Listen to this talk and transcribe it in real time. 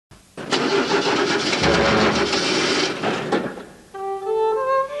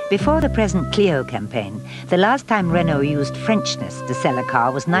Before the present Clio campaign, the last time Renault used Frenchness to sell a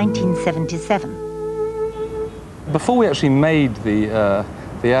car was 1977. Before we actually made the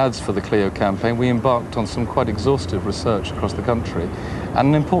ads for the Clio campaign, we embarked on some quite exhaustive research across the country. And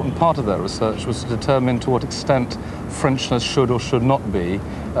an important part of that research was to determine to what extent Frenchness should or should not be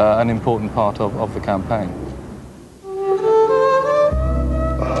an important part of the campaign.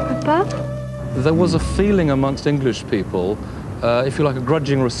 Papa? There was a feeling amongst English people, if you like, a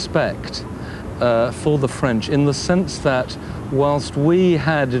grudging respect for the French, in the sense that whilst we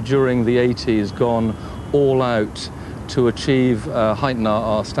had, during the 80s, gone all out to achieve, heighten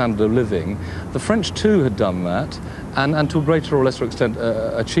our standard of living, the French too had done that, and to a greater or lesser extent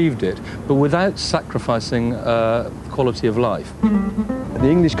achieved it, but without sacrificing quality of life. The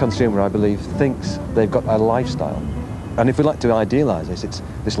English consumer, I believe, thinks they've got a lifestyle. And if we like to idealise this, it's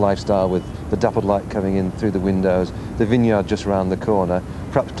this lifestyle with the dappled light coming in through the windows, the vineyard just round the corner,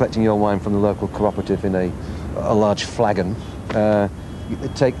 perhaps collecting your wine from the local cooperative in a large flagon,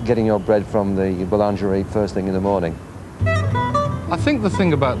 getting your bread from the boulangerie first thing in the morning. I think the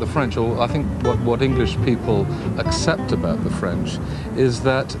thing about the French, or I think what English people accept about the French, is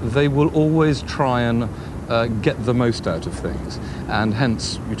that they will always try and get the most out of things. And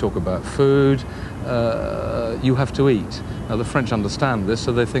hence, you talk about food, you have to eat. Now, the French understand this,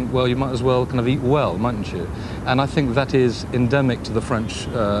 so they think, well, you might as well kind of eat well, mightn't you? And I think that is endemic to the French,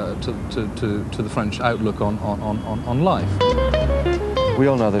 to the French outlook on life. We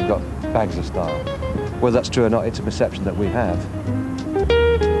all know they've got bags of style. Whether that's true or not, it's a perception that we have.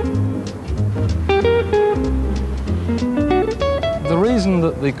 The reason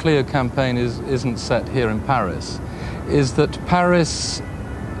that the Clio campaign isn't set here in Paris is that Paris,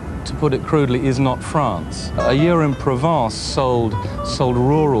 to put it crudely, is not France. A year in Provence sold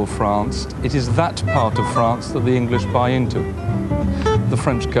rural France. It is that part of France that the English buy into. The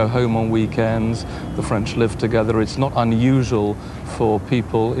French go home on weekends, the French live together. It's not unusual for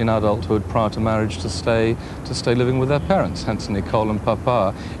people in adulthood prior to marriage to stay living with their parents. Hence, Nicole and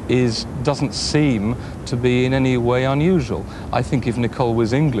Papa doesn't seem to be in any way unusual. I think if Nicole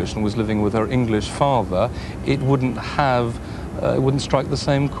was English and was living with her English father, it wouldn't strike the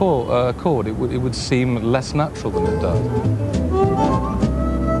same chord. It would seem less natural than it does.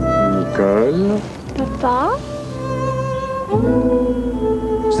 Nicole? Papa?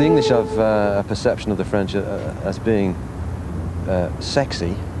 So the English have a perception of the French as being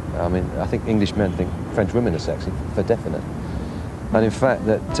sexy. I mean, I think English men think French women are sexy, for definite. And in fact,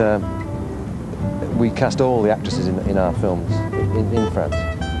 that we cast all the actresses in our films in France.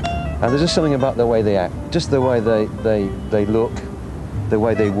 And there's just something about the way they act, just the way they look, the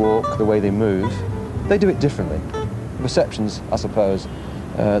way they walk, the way they move. They do it differently. The perceptions, I suppose,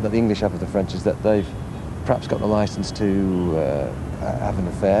 that the English have of the French is that they've perhaps got the license to have an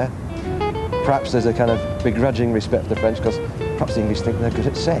affair. Perhaps there's a kind of begrudging respect for the French because perhaps the English think they're good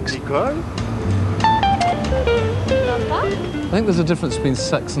at sex. Nicole? I think there's a difference between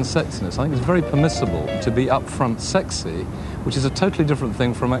sex and sexiness. I think it's very permissible to be upfront sexy, which is a totally different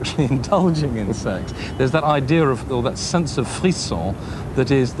thing from actually indulging in sex. There's that idea of, or that sense of frisson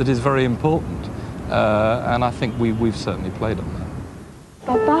that is very important. And I think we've certainly played on that.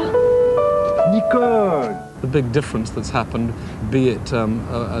 Papa? Nicole! The big difference that's happened, be it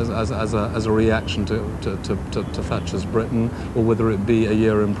as a reaction to Thatcher's Britain, or whether it be a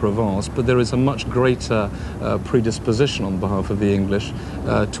year in Provence, but there is a much greater predisposition on behalf of the English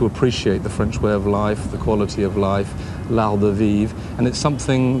to appreciate the French way of life, the quality of life, l'art de vivre, and it's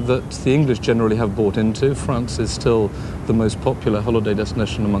something that the English generally have bought into. France is still the most popular holiday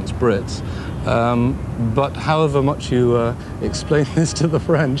destination amongst Brits. But however much you explain this to the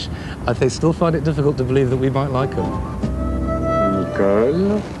French, they still find it difficult to believe that we might like them.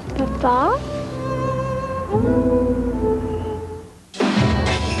 Nicole? Papa?